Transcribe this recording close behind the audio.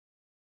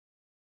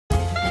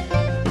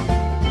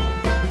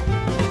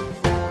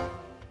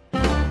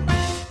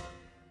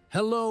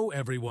Hello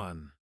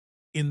everyone.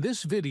 In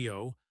this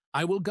video,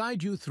 I will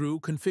guide you through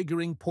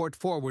configuring port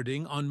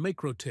forwarding on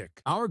MikroTik.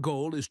 Our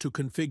goal is to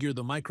configure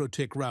the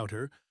MikroTik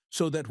router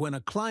so that when a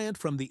client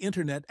from the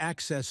internet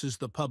accesses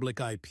the public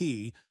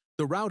IP,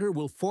 the router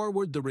will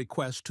forward the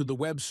request to the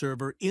web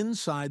server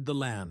inside the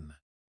LAN.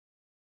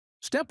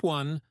 Step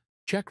 1.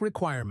 Check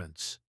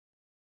requirements.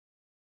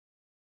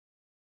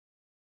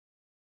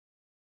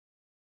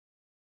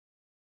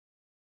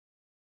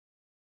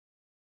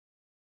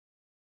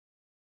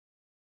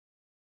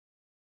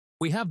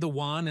 We have the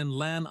WAN and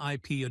LAN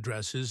IP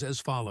addresses as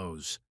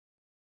follows.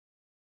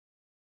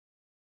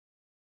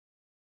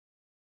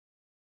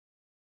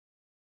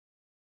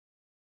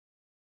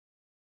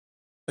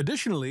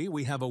 Additionally,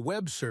 we have a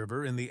web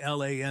server in the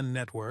LAN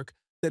network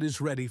that is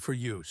ready for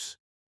use.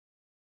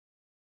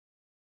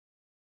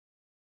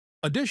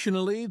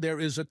 Additionally,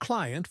 there is a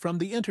client from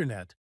the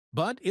internet,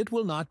 but it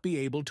will not be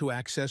able to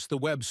access the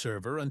web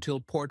server until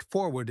port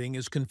forwarding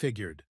is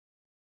configured.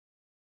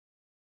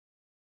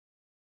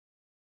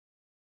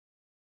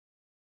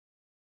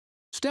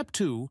 Step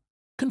 2.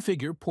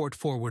 Configure port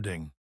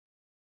forwarding.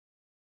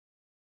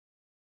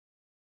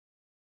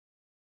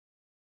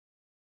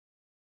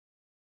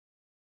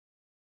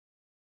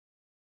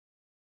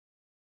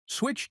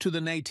 Switch to the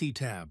NAT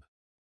tab.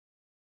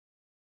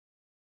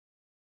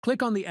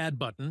 Click on the Add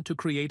button to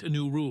create a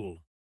new rule.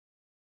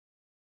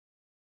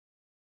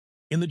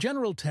 In the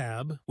General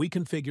tab, we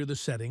configure the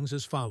settings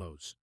as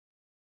follows.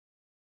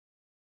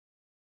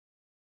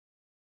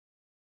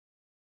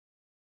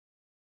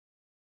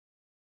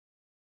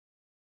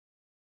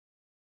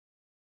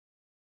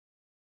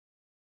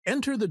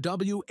 Enter the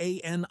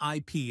WAN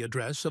IP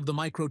address of the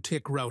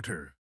MikroTik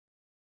router.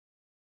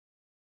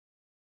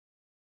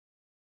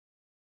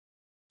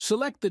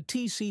 Select the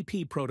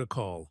TCP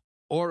protocol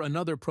or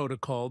another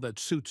protocol that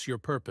suits your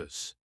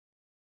purpose.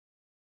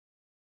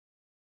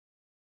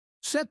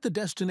 Set the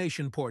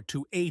destination port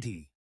to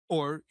 80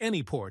 or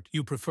any port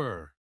you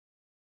prefer.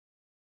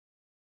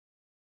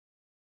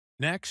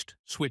 Next,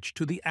 switch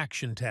to the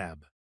Action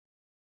tab.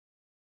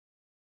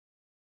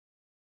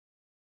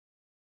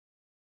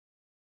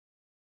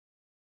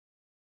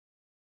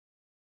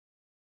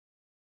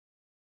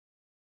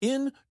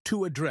 In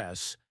To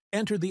Address,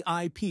 enter the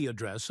IP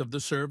address of the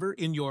server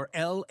in your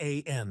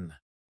LAN.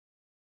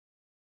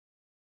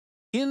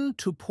 In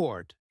To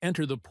Port,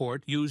 enter the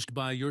port used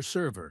by your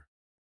server.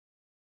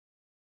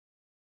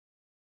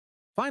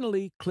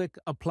 Finally, click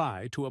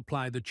Apply to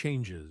apply the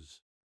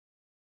changes.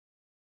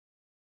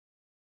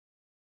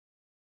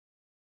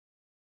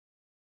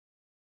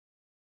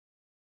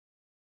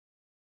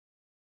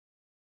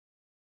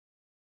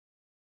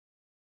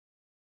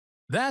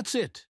 That's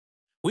it!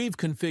 We've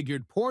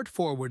configured port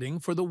forwarding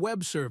for the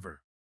web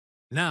server.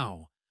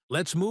 Now,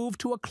 let's move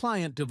to a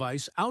client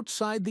device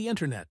outside the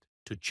internet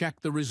to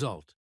check the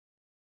result.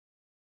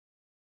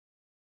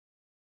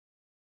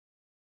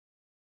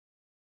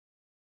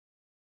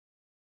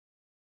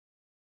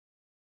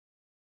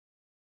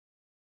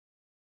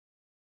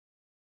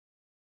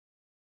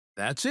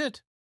 That's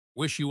it!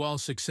 Wish you all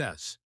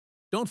success.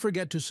 Don't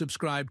forget to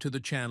subscribe to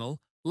the channel,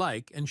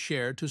 like and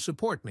share to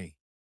support me.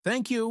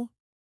 Thank you!